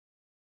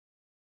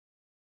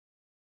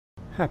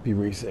Happy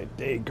Reset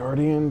Day,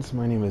 Guardians.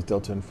 My name is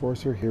Delta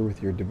Enforcer, here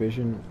with your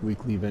Division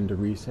Weekly Vendor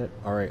Reset.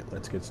 Alright,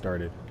 let's get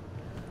started.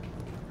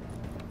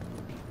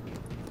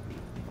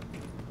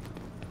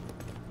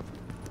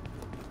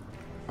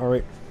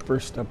 Alright,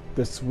 first up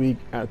this week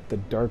at the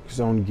Dark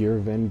Zone Gear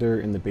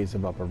Vendor in the base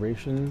of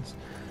operations,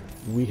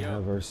 we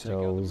have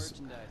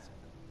ourselves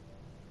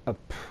a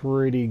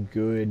pretty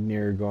good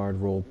near guard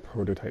roll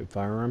prototype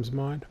firearms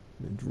mod.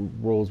 It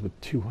rolls with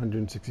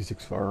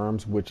 266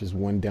 firearms, which is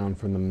one down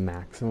from the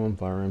maximum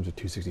firearms of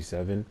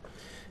 267.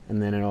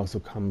 And then it also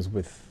comes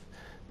with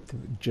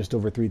just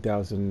over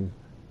 3,000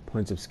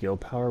 points of skill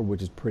power,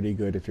 which is pretty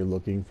good if you're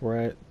looking for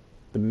it.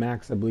 The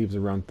max, I believe, is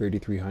around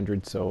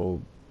 3,300,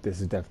 so this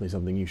is definitely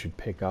something you should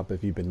pick up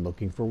if you've been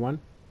looking for one.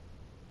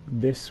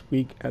 This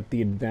week at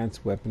the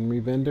Advanced Weaponry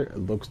Vendor, it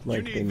looks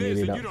like they made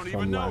it up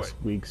from last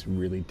week's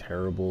really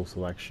terrible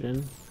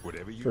selection.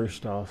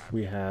 First off,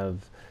 we have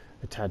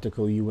a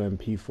tactical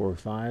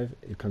UMP-45.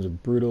 It comes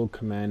with Brutal,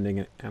 Commanding,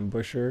 and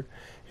Ambusher.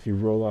 If you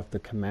roll off the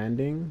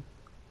Commanding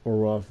or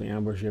roll off the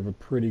Ambush, you have a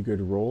pretty good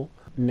roll.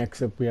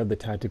 Next up, we have the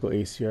tactical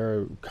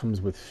ACR. It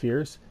comes with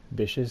Fierce,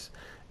 Vicious,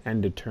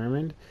 and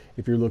Determined.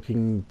 If you're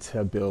looking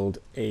to build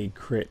a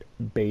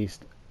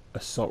crit-based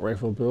assault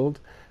rifle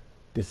build,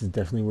 this is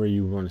definitely where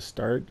you want to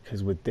start,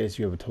 because with this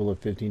you have a total of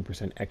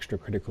 15% extra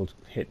critical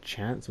hit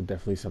chance, so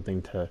definitely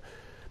something to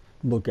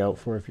look out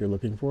for if you're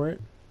looking for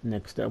it.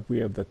 Next up, we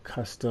have the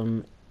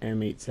custom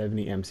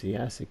M870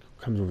 MCS. It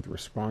comes with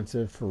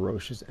Responsive,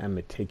 Ferocious, and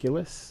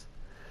Meticulous.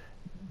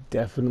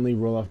 Definitely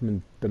roll off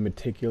the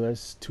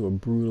Meticulous to a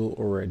Brutal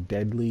or a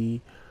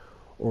Deadly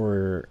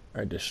or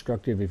a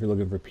Destructive if you're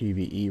looking for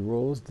PvE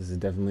rolls. This is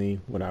definitely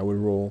what I would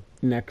roll.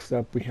 Next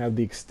up, we have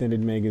the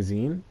Extended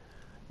Magazine.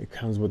 It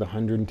comes with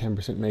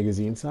 110%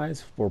 magazine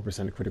size,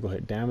 4% critical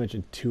hit damage,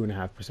 and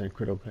 2.5%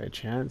 critical hit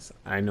chance.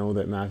 I know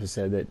that Math has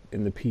said that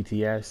in the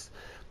PTS,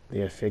 they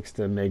have fixed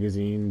the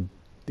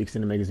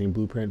extended magazine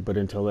blueprint, but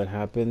until that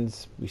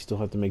happens, we still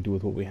have to make do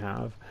with what we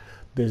have.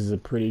 This is a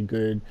pretty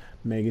good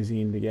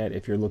magazine to get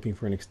if you're looking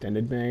for an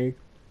extended mag.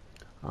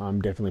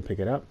 Definitely pick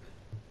it up.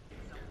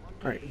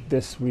 Alright,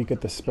 this week at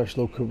the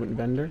Special Equipment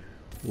Vendor,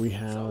 we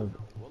have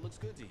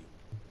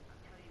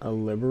a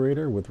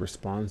Liberator with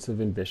Responsive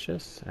and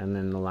Vicious, and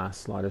then the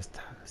last slot is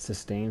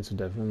Sustained, so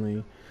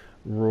definitely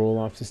roll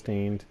off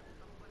Sustained,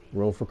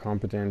 roll for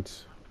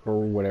Competent,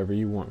 or whatever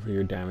you want for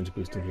your damage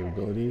boosting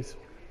capabilities.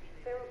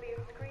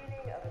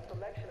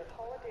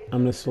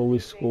 I'm going to slowly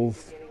scroll.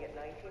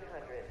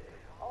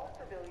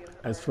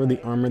 As for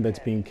the armor that's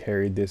being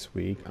carried this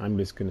week, I'm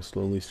just going to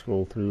slowly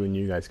scroll through and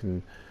you guys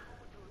can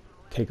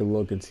take a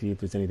look and see if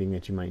there's anything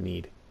that you might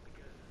need.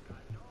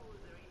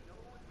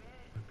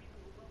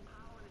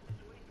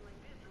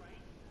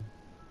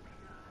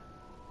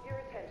 Your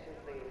attention,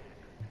 please.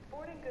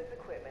 Sporting goods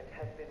equipment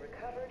has been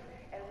recovered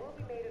and will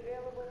be made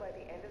available by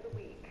the end of the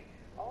week.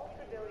 All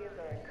civilians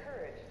are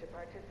encouraged to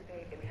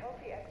participate in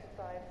healthy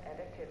exercise and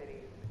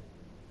activities.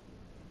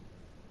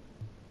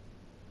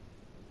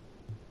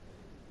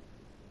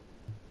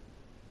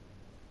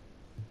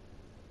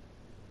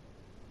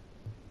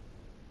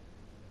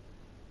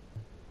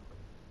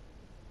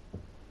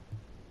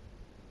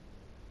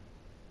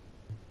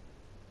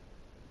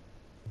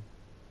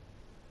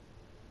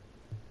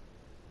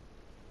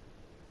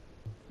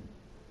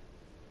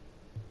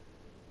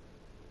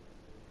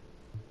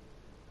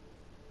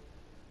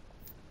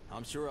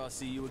 I'm sure I'll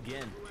see you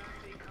again.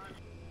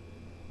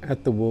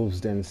 At the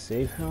Wolves Den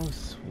Safe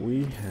House,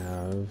 we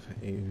have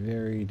a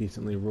very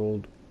decently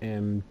rolled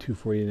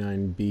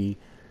M249B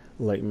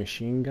light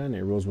machine gun.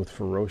 It rolls with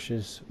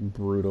Ferocious,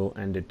 Brutal,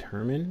 and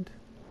Determined.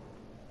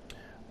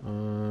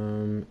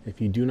 If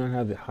you do not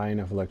have high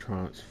enough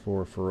electronics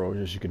for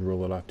Ferocious, you can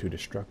roll it off to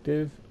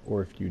Destructive,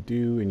 or if you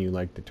do and you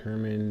like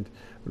Determined.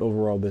 But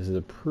overall, this is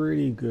a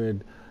pretty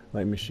good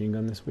light machine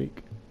gun this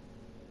week.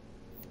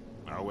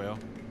 Oh well,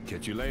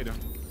 catch you later.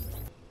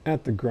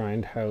 At the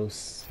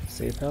Grindhouse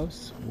Safe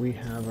House, we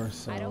have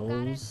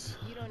ourselves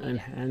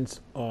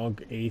Enhanced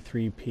AUG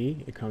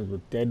A3P. It comes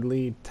with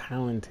Deadly,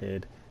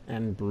 Talented,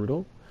 and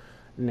Brutal.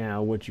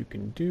 Now, what you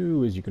can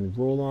do is you can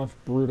roll off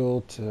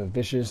Brutal to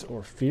Vicious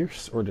or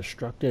Fierce or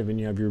Destructive, and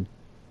you have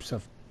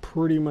yourself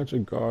pretty much a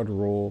guard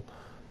roll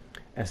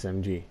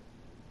SMG.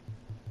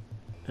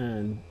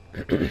 And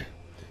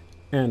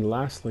and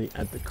lastly,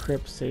 at the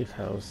Crypt Safe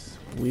House,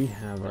 we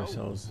have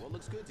ourselves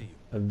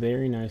a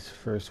very nice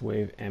first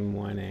wave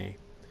M1A.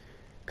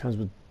 Comes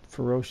with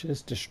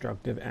Ferocious,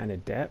 Destructive, and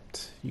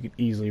Adept. You can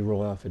easily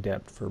roll off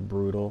Adept for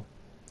Brutal.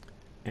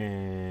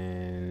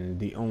 And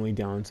the only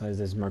downside is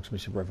this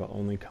marksmanship rifle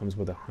only comes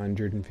with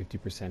 150%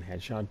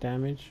 headshot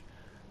damage.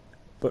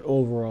 But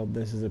overall,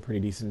 this is a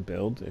pretty decent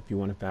build if you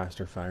want a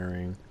faster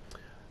firing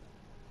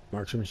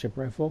marksmanship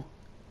rifle.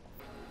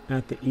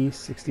 At the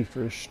East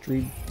 61st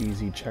Street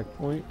DZ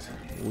checkpoint,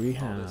 we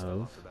have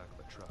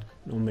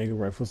an Omega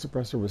rifle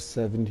suppressor with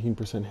 17%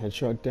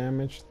 headshot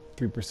damage,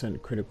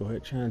 3% critical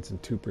hit chance,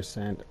 and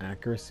 2%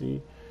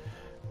 accuracy,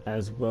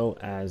 as well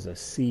as a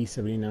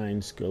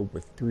C79 scope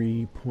with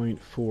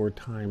 3.4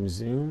 times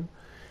zoom.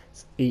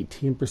 It's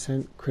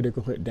 18%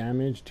 critical hit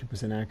damage,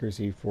 2%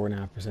 accuracy,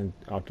 4.5%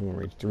 optimal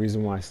range. The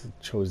reason why I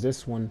chose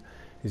this one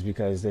is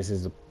because this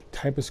is the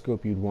type of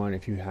scope you'd want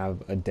if you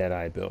have a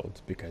Deadeye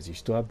build, because you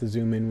still have to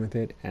zoom in with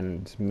it,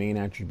 and its main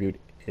attribute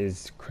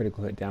is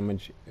critical hit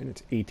damage, and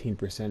it's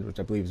 18%, which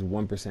I believe is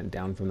 1%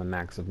 down from the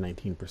max of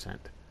 19%.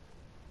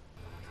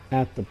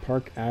 At the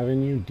Park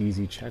Avenue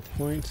DZ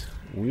checkpoint,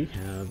 we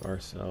have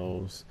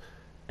ourselves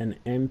an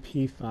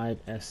MP5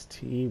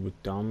 ST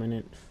with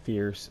Dominant,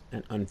 Fierce,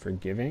 and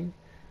Unforgiving.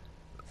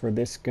 For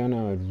this gun,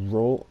 I would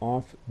roll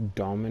off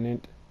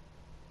Dominant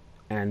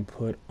and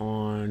put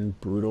on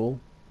Brutal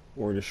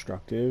or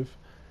Destructive.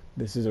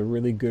 This is a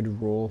really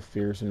good roll.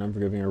 Fierce and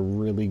Unforgiving are a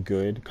really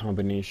good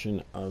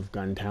combination of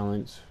gun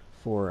talents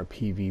for a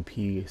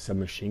PvP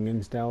submachine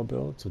gun style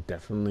build, so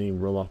definitely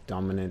roll off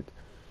Dominant.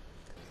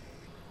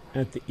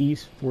 At the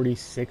East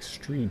 46th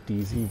Street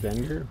DZ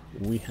vendor,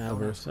 we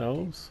have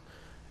ourselves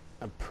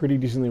a pretty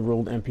decently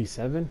rolled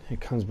MP7.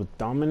 It comes with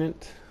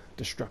Dominant,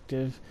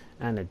 Destructive,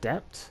 and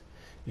Adept.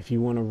 If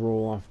you want to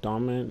roll off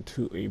Dominant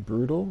to a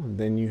Brutal,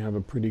 then you have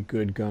a pretty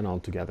good gun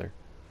altogether.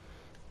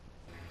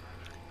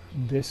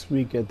 This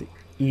week at the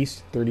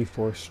East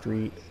 34th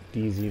Street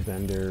DZ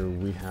vendor,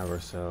 we have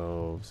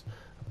ourselves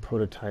a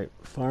prototype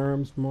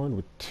firearms mod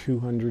with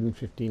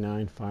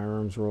 259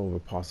 firearms roll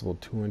with a possible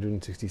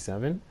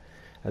 267.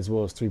 As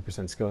well as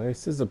 3% skill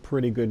haste. This is a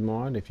pretty good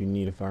mod. If you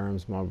need a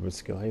firearms mod with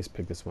skill haste,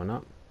 pick this one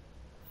up.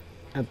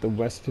 At the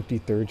West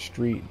 53rd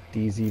Street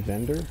DZ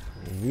vendor,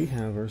 we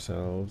have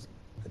ourselves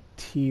a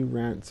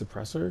T-Rant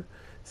suppressor,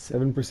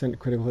 7%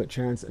 critical hit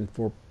chance and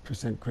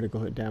 4% critical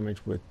hit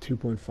damage with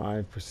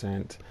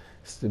 2.5%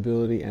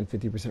 stability and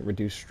 50%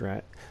 reduced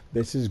strat.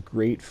 This is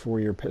great for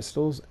your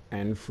pistols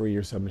and for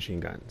your submachine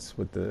guns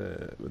with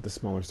the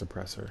smaller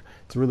suppressor.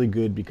 It's really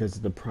good because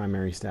the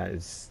primary stat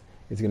is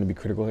going to be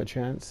critical hit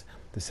chance.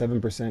 The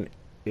 7%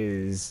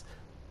 is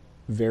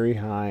very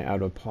high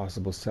out of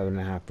possible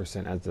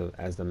 7.5%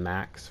 as the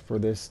max for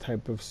this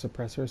type of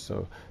suppressor,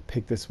 so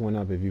pick this one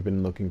up if you've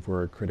been looking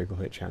for a critical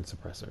hit chance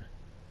suppressor.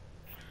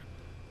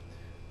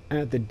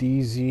 At the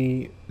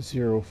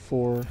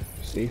DZ04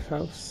 safe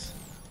house,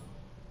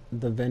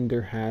 the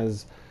vendor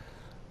has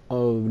a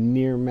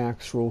near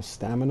max roll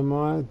stamina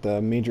mod.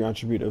 The major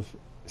attribute of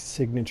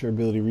signature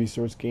ability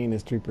resource gain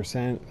is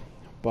 3%,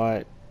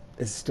 but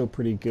it's still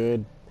pretty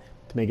good.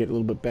 To make it a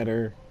little bit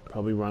better,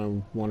 probably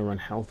want to run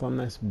health on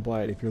this,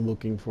 but if you're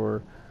looking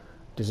for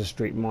just a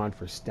straight mod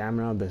for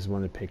stamina, this is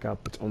one to pick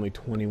up. It's only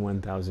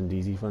 21,000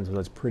 DZ funds, so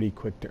that's pretty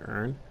quick to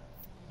earn.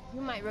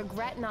 You might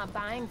regret not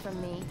buying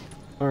from me.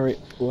 Alright,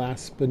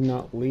 last but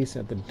not least,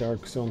 at the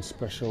Dark Zone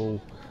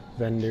Special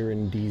vendor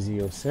in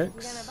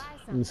DZ06.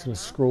 I'm just going to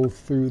scroll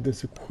through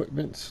this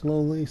equipment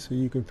slowly so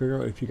you can figure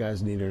out if you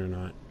guys need it or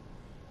not.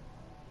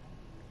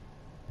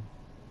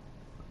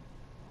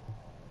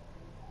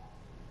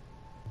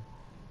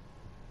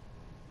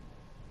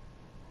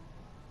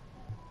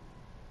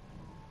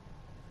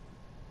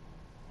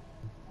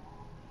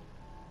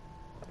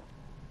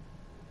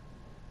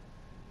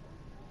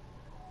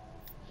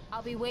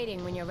 I'll be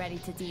waiting when you're ready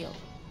to deal.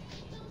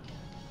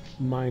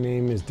 My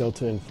name is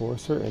Delta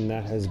Enforcer, and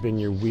that has been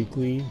your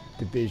weekly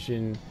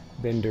Division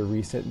vendor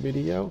reset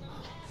video.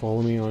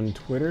 Follow me on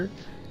Twitter,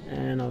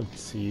 and I'll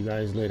see you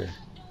guys later.